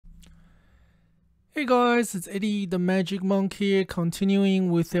Hey guys, it's Eddie the Magic Monk here,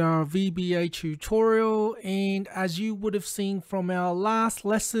 continuing with our VBA tutorial. And as you would have seen from our last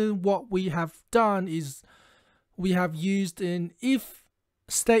lesson, what we have done is we have used an if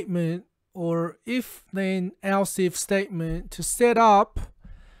statement or if then else if statement to set up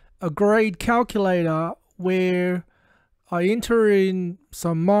a grade calculator where I enter in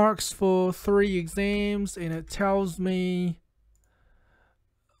some marks for 3 exams and it tells me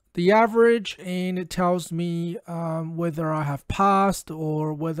the average, and it tells me whether I have passed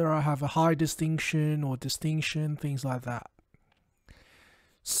or whether I have a high distinction or distinction, things like that.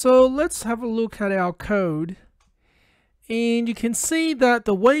 So let's have a look at our code, and you can see that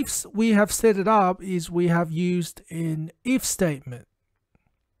the way we have set it up is we have used an if statement.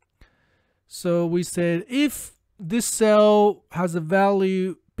 So we said if this cell has a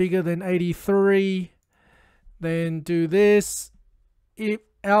value bigger than 83, then do this.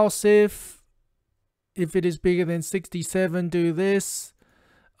 Else if it is bigger than 67, do this.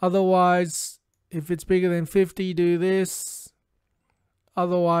 Otherwise, if it's bigger than 50, do this.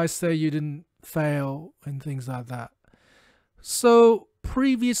 Otherwise, say you didn't fail and things like that. So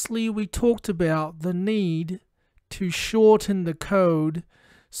previously we talked about the need to shorten the code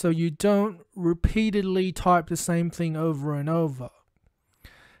so you don't repeatedly type the same thing over and over.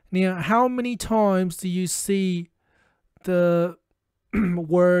 Now, how many times do you see the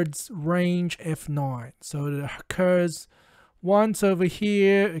words range F9? So it occurs once over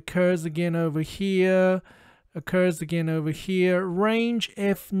here, occurs again over here, occurs again over here. Range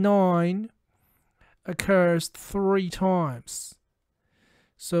F9 occurs 3 times.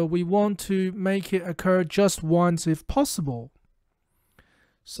 So we want to make it occur just once if possible.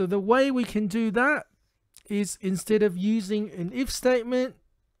 So the way we can do that is, instead of using an if statement,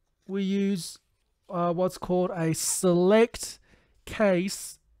 we use what's called a select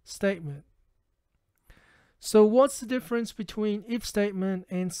case statement. So what's the difference between if statement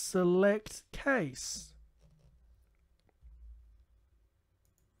and select case?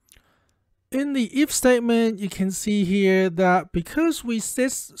 In the if statement, you can see here that because we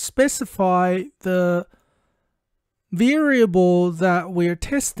specify the variable that we're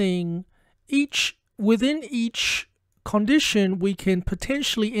testing, within each condition we can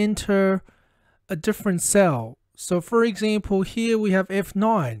potentially enter a different cell. So for example, here we have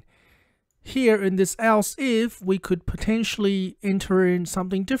F9. Here in this else if, we could potentially enter in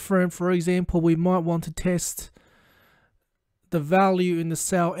something different. For example, we might want to test the value in the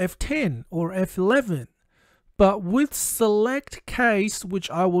cell F10 or F11. But with select case,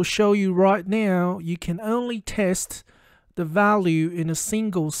 which I will show you right now, you can only test the value in a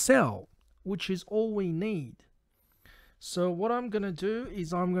single cell, which is all we need. So what I'm going to do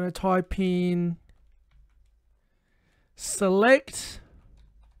is I'm going to type in select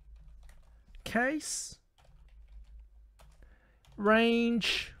case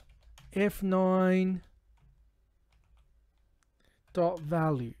range F9 dot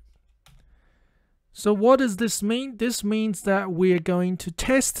value. So what does this mean? This means that we're going to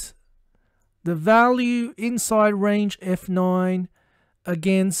test the value inside range F9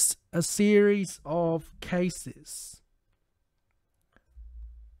 against a series of cases.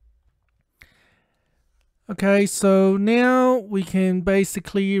 Okay, so now we can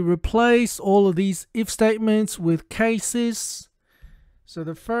basically replace all of these if statements with cases. So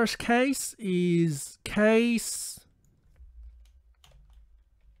the first case is case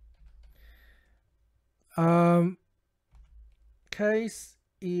case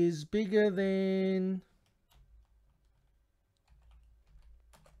is bigger than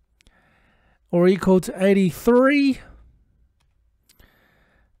or equal to 83.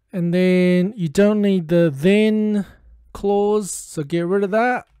 And then you don't need the then clause, so get rid of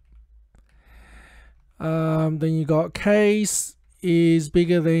that. Then you got case is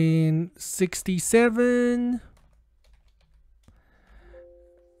bigger than 67.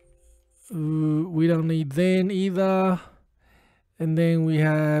 We don't need then either. And then we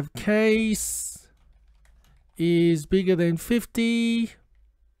have case is bigger than 50.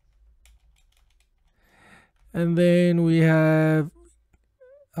 And then we have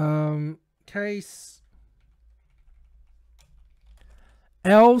case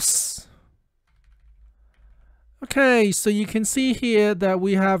else. Okay, so you can see here that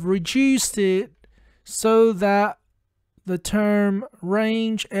we have reduced it so that the term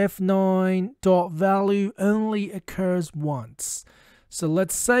range F9 dot value only occurs once. So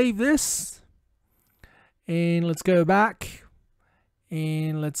let's save this and let's go back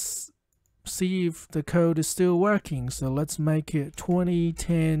and let's see if the code is still working. So let's make it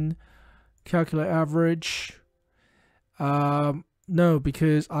 2010 calculate average. No,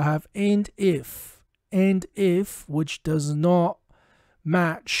 because I have end if. end if, which does not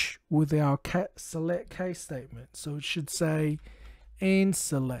match with our select case statement. So it should say end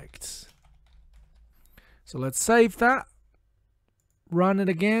select. So let's save that, run it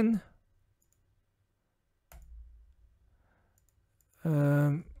again.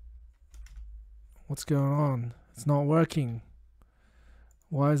 What's going on? It's not working.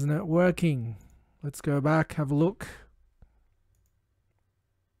 Why isn't it working? Let's go back, have a look.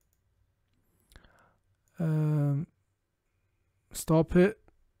 Stop it.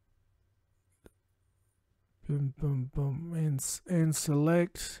 Boom, boom, boom, and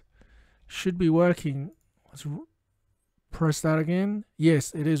select. Should be working. Let's press that again.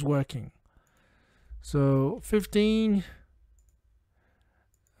 Yes, it is working. So 15.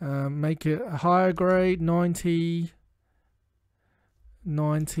 Make it a higher grade, 90,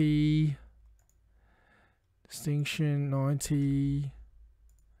 90, distinction, 90,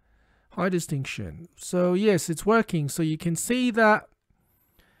 high distinction. So yes, it's working. So you can see that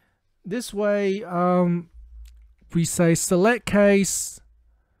this way, we say select case,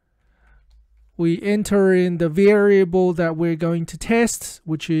 we enter in the variable that we're going to test,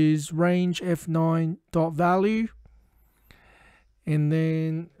 which is range f9.value. And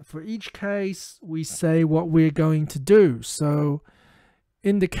then for each case, we say what we're going to do. So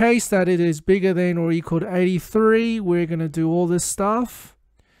in the case that it is bigger than or equal to 83, we're going to do all this stuff.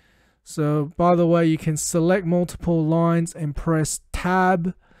 So by the way, you can select multiple lines and press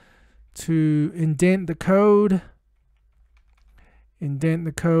tab to indent the code. Indent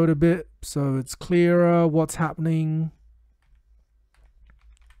the code a bit so it's clearer what's happening.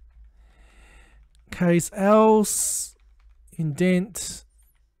 Case else. Indent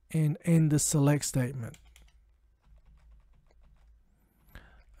and end the select statement.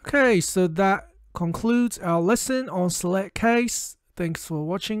 Okay, so that concludes our lesson on select case. Thanks for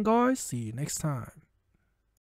watching, guys. See you next time.